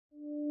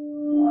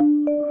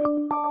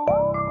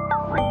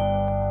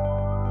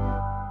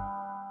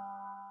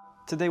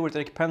Today we're at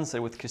Erik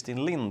Penser with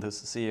Christine Lind,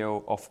 who's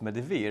CEO of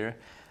Medivir.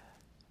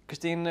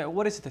 Christine,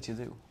 what is it that you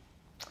do?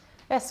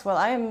 Yes, well,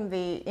 I am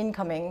the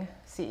incoming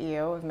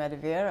CEO of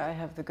Medivir. I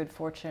have the good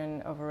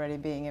fortune of already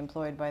being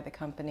employed by the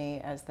company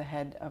as the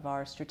head of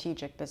our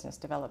strategic business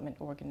development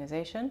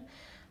organization,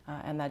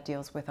 and that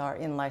deals with our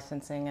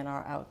in-licensing and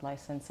our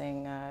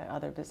out-licensing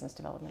other business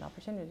development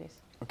opportunities.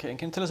 Okay, and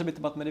can you tell us a bit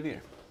about Medivir?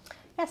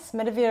 Yes,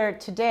 Medivir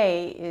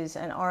today is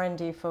an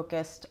R&D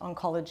focused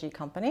oncology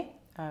company.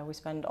 We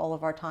spend all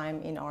of our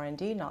time in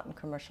R&D, not in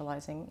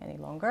commercializing any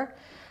longer.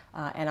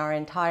 And our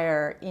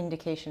entire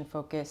indication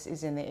focus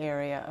is in the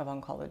area of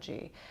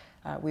oncology.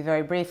 We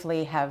very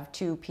briefly have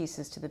two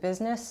pieces to the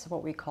business,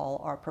 what we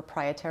call our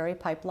proprietary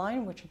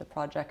pipeline, which are the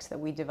projects that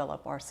we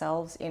develop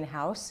ourselves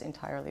in-house,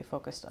 entirely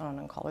focused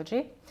on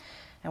oncology.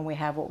 And we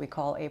have what we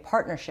call a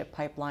partnership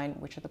pipeline,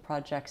 which are the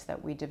projects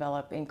that we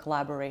develop in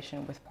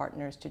collaboration with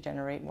partners to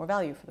generate more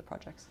value for the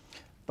projects.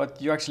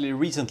 But you actually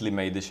recently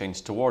made the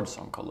change towards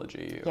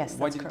oncology. Yes,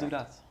 Why did you do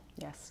that?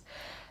 Yes.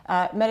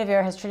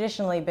 Medivir has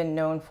traditionally been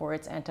known for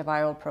its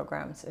antiviral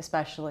programs,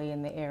 especially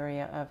in the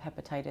area of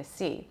hepatitis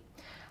C.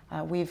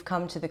 We've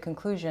come to the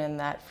conclusion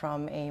that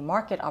from a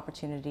market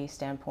opportunity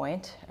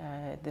standpoint,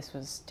 this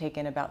was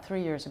taken about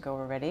 3 years ago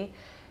already,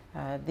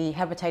 the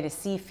hepatitis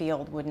C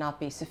field would not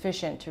be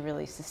sufficient to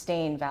really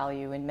sustain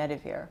value in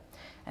Medivir.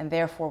 And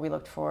therefore we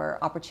looked for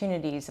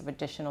opportunities of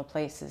additional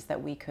places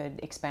that we could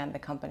expand the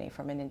company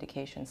from an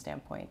indication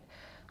standpoint.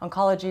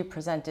 Oncology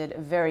presented a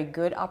very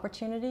good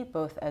opportunity,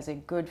 both as a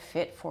good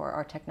fit for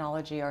our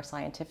technology, our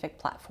scientific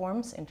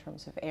platforms, in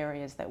terms of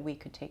areas that we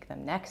could take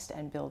them next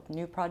and build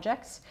new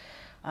projects,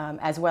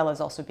 as well as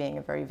also being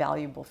a very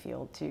valuable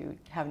field to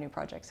have new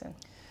projects in.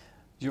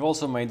 You've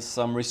also made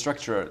some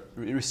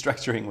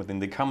restructuring within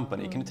the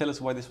company. Can you tell us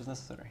why this was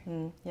necessary?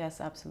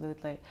 Yes,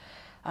 absolutely.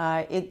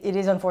 It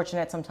is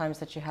unfortunate sometimes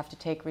that you have to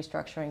take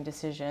restructuring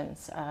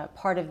decisions.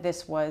 Part of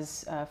this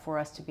was for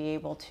us to be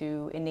able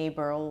to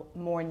enable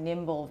more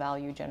nimble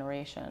value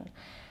generation.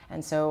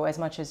 And so as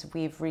much as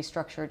we've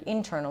restructured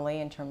internally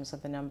in terms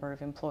of the number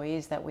of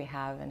employees that we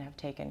have and have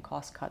taken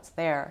cost cuts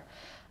there,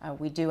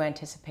 we do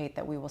anticipate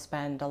that we will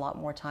spend a lot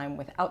more time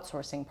with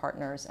outsourcing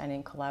partners and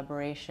in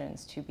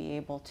collaborations to be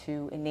able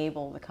to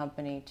enable the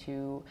company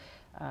to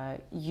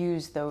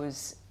use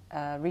those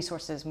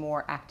resources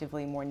more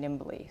actively, more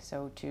nimbly.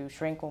 So to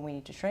shrink when we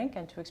need to shrink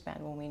and to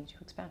expand when we need to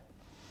expand.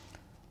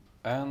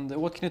 And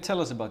what can you tell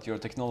us about your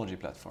technology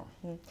platform?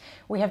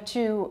 We have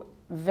two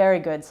very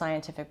good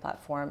scientific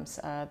platforms.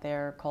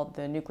 They're called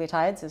the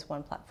nucleotides is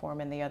one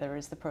platform and the other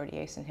is the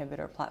protease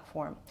inhibitor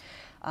platform.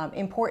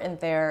 Important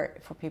there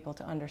for people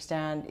to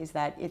understand is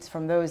that it's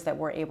from those that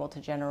we're able to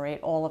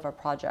generate all of our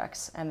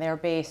projects, and they're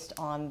based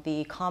on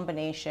the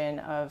combination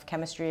of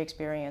chemistry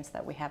experience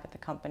that we have at the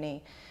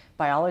company,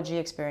 biology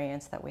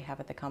experience that we have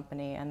at the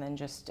company, and then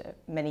just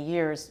many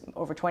years,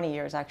 over 20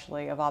 years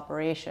actually, of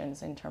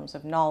operations in terms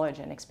of knowledge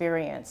and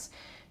experience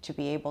to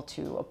be able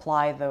to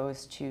apply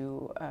those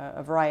to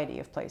a variety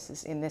of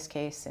places. In this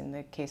case, in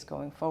the case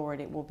going forward,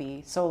 it will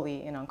be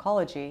solely in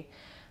oncology,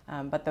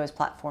 but those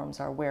platforms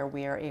are where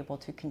we are able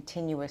to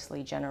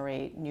continuously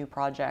generate new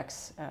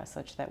projects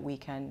such that we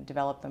can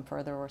develop them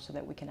further or so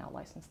that we can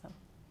out-license them.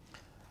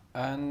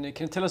 And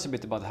can you tell us a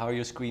bit about how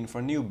you screen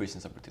for new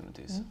business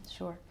opportunities?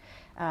 Sure.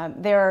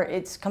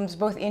 It comes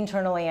both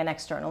internally and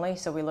externally,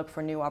 so we look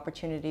for new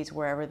opportunities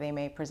wherever they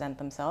may present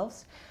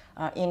themselves.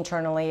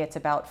 Internally, it's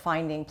about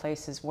finding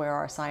places where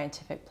our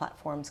scientific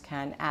platforms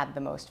can add the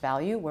most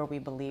value, where we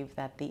believe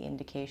that the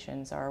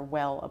indications are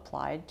well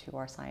applied to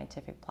our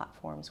scientific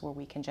platforms, where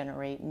we can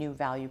generate new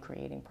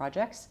value-creating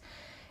projects.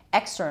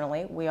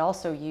 Externally, we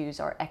also use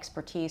our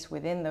expertise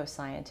within those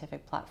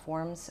scientific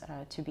platforms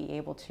to be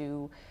able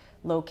to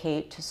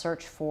locate, to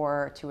search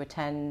for, to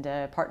attend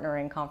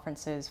partnering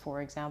conferences,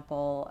 for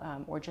example,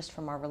 or just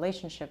from our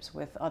relationships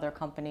with other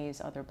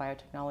companies, other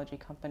biotechnology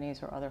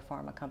companies or other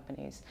pharma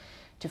companies,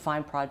 to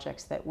find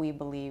projects that we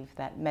believe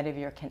that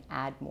Medivir can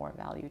add more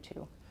value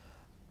to.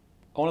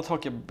 I want to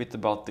talk a bit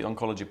about the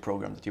oncology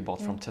program that you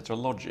bought from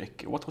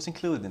Tetralogic. What was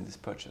included in this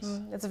purchase?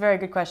 It's a very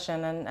good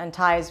question and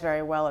ties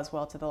very well as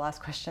well to the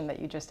last question that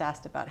you just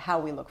asked about how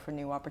we look for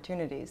new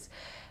opportunities.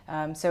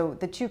 So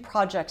the two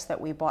projects that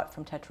we bought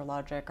from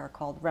Tetralogic are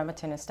called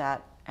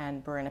remetinostat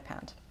and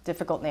birinapant.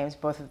 Difficult names,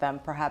 both of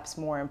them, perhaps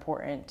more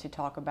important to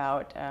talk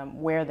about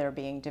where they're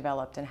being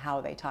developed and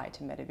how they tie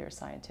to Medivir's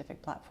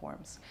scientific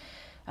platforms.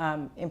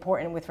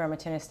 Important with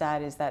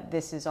remetinostat is that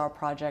this is our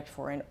project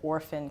for an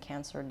orphan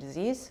cancer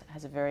disease. It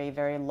has a very,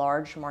 very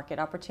large market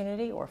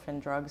opportunity. Orphan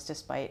drugs,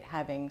 despite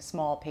having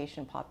small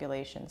patient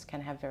populations,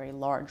 can have very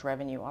large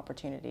revenue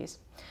opportunities.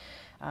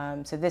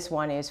 So this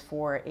one is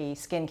for a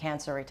skin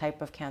cancer, a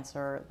type of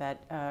cancer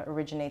that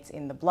originates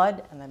in the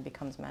blood and then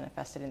becomes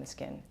manifested in the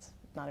skin. It's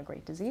not a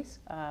great disease,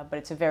 but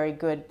it's a very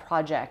good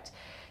project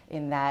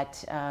in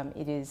that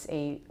it is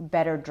a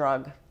better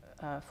drug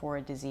for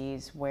a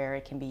disease where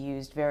it can be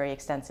used very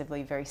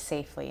extensively, very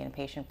safely in a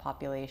patient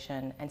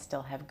population and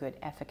still have good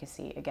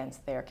efficacy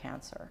against their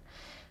cancer.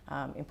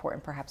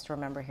 Important perhaps to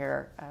remember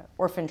here,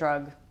 orphan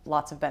drug,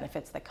 lots of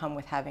benefits that come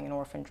with having an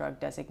orphan drug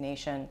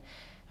designation,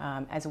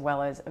 as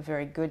well as a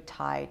very good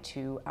tie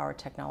to our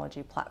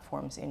technology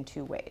platforms in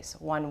two ways.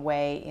 One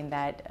way in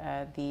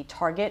that the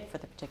target for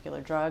the particular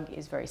drug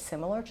is very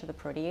similar to the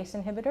protease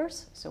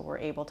inhibitors, so we're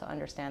able to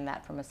understand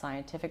that from a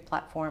scientific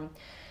platform.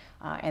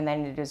 And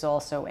then it is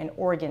also an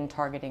organ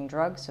targeting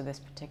drug, so this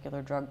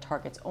particular drug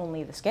targets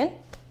only the skin,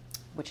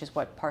 which is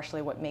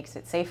partially what makes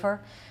it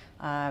safer.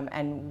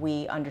 And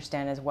we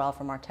understand as well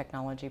from our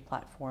technology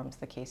platforms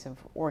the case of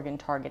organ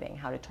targeting,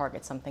 how to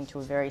target something to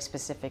a very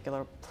specific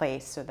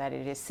place so that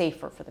it is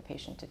safer for the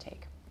patient to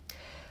take.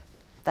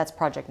 That's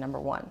project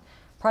number one.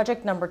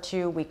 Project number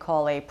two we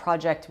call a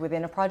project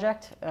within a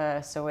project,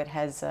 so it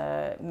has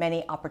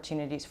many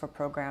opportunities for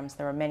programs.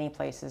 There are many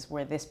places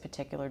where this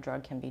particular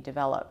drug can be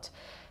developed.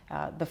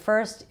 The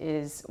first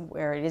is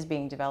where it is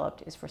being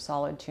developed is for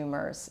solid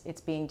tumors. It's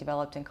being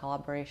developed in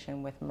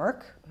collaboration with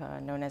Merck,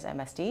 known as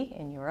MSD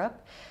in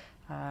Europe.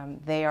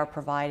 They are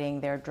providing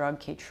their drug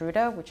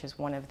Keytruda, which is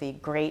one of the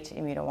great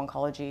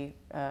immuno-oncology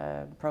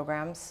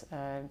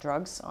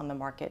drugs on the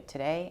market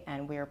today,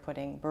 and we are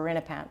putting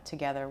birinapant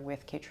together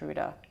with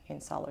Keytruda in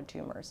solid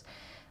tumors.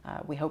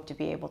 We hope to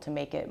be able to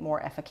make it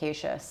more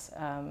efficacious.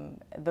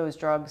 Those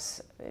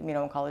drugs,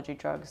 immuno-oncology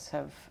drugs,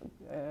 have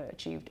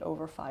achieved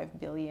over $5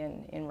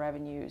 billion in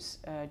revenues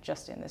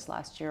just in this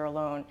last year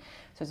alone.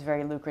 So it's a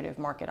very lucrative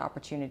market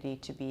opportunity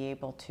to be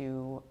able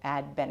to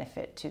add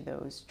benefit to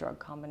those drug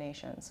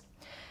combinations.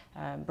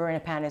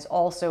 Birinapant is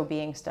also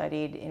being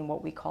studied in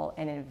what we call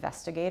an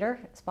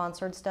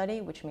investigator-sponsored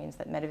study, which means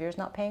that Medivir is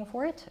not paying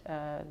for it.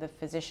 The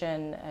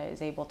physician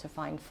is able to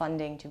find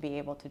funding to be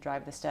able to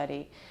drive the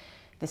study.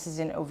 This is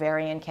in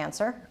ovarian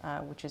cancer,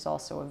 which is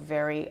also a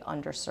very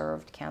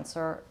underserved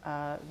cancer,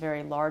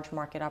 very large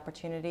market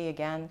opportunity.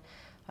 Again,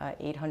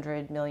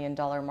 $800 million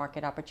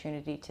market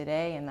opportunity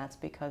today, and that's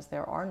because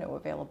there are no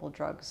available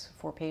drugs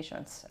for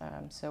patients.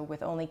 So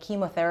with only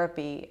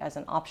chemotherapy as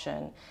an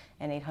option,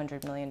 an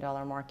 $800 million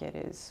market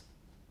is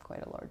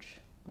quite a large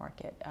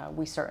market.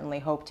 We certainly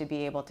hope to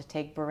be able to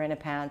take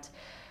birinapant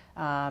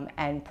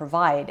and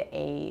provide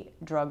a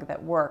drug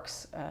that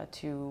works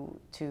to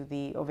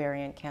the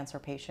ovarian cancer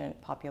patient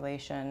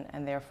population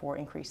and therefore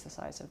increase the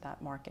size of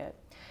that market.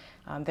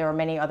 There are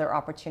many other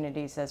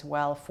opportunities as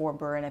well for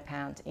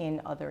birinapant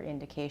in other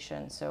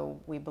indications, so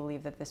we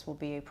believe that this will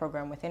be a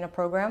program within a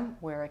program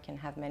where it can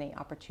have many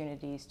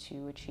opportunities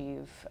to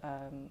achieve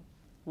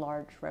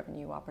large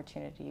revenue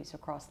opportunities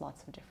across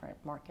lots of different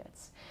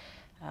markets.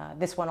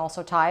 This one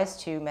also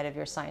ties to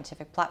Medivir's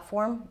scientific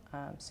platform.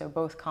 So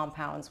both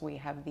compounds, we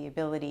have the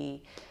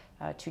ability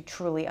to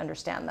truly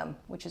understand them,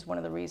 which is one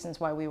of the reasons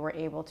why we were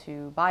able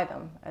to buy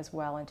them as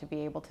well and to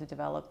be able to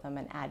develop them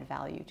and add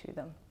value to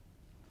them.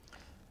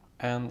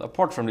 And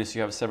apart from this,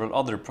 you have several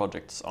other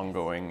projects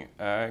ongoing.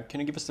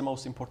 Can you give us the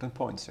most important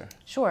points here?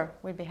 Sure,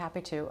 we'd be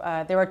happy to.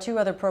 There are two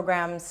other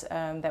programs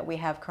that we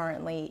have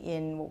currently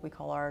in what we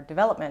call our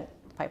development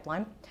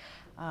pipeline.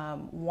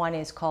 One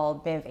is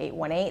called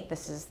MIV-818.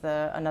 This is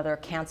another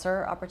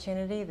cancer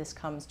opportunity. This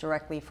comes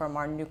directly from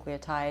our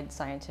nucleotide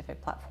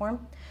scientific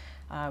platform.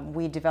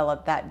 We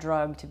developed that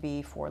drug to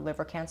be for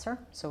liver cancer,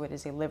 so it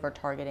is a liver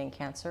targeting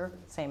cancer,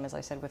 same as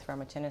I said with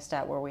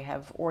remetinostat, where we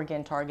have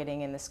organ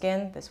targeting in the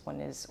skin. This one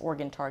is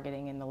organ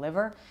targeting in the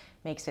liver.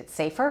 Makes it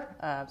safer,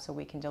 so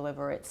we can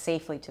deliver it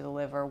safely to the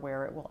liver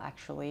where it will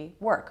actually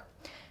work.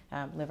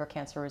 Liver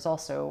cancer is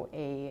also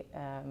a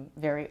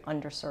very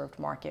underserved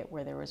market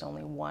where there is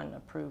only one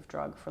approved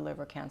drug for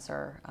liver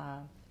cancer,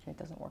 and it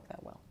doesn't work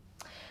that well.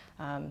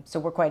 So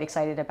we're quite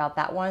excited about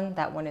that one.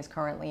 That one is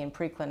currently in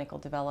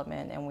preclinical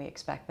development, and we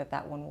expect that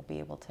that one will be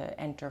able to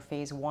enter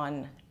phase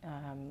 1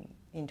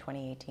 in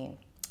 2018.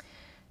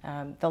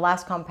 The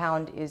last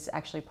compound is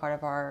actually part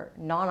of our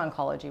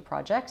non-oncology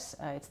projects.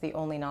 It's the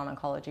only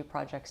non-oncology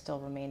project still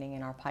remaining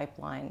in our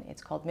pipeline.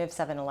 It's called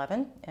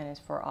MIV-711 and is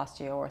for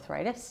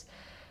osteoarthritis.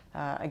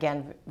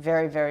 Again,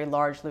 very, very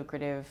large,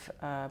 lucrative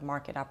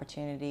market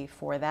opportunity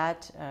for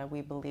that.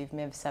 We believe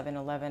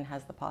MIV-711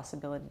 has the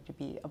possibility to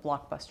be a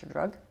blockbuster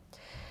drug.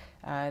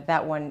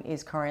 That one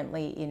is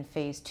currently in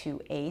phase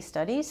 2A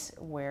studies,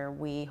 where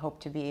we hope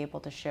to be able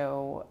to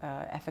show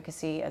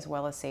efficacy as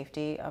well as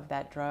safety of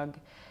that drug.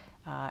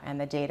 And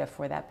the data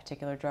for that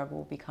particular drug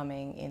will be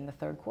coming in the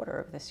third quarter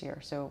of this year.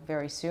 So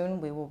very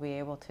soon we will be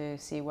able to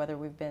see whether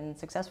we've been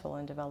successful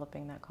in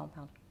developing that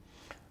compound.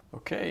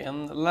 Okay,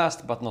 and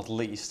last but not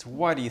least,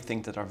 why do you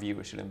think that our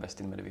viewers should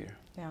invest in Medivir?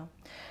 Yeah,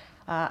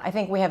 I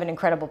think we have an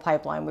incredible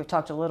pipeline. We've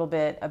talked a little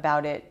bit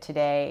about it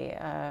today.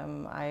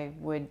 I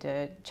would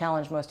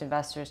challenge most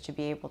investors to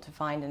be able to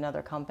find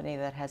another company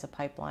that has a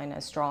pipeline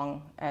as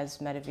strong as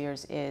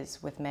Medivir's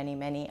is, with many,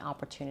 many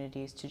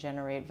opportunities to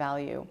generate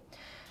value.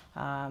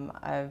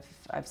 I've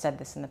said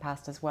this in the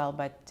past as well,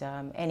 but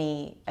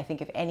I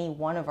think if any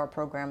one of our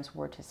programs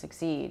were to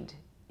succeed,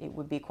 it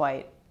would be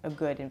quite a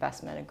good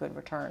investment, a good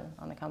return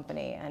on the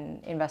company.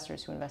 And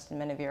investors who invest in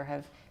Medivir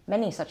have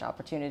many such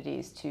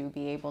opportunities to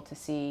be able to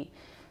see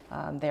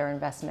their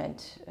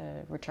investment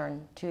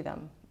return to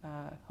them,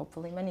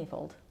 hopefully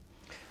manyfold.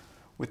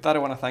 With that, I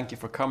want to thank you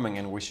for coming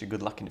and wish you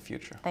good luck in the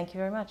future. Thank you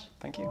very much.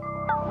 Thank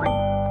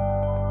you.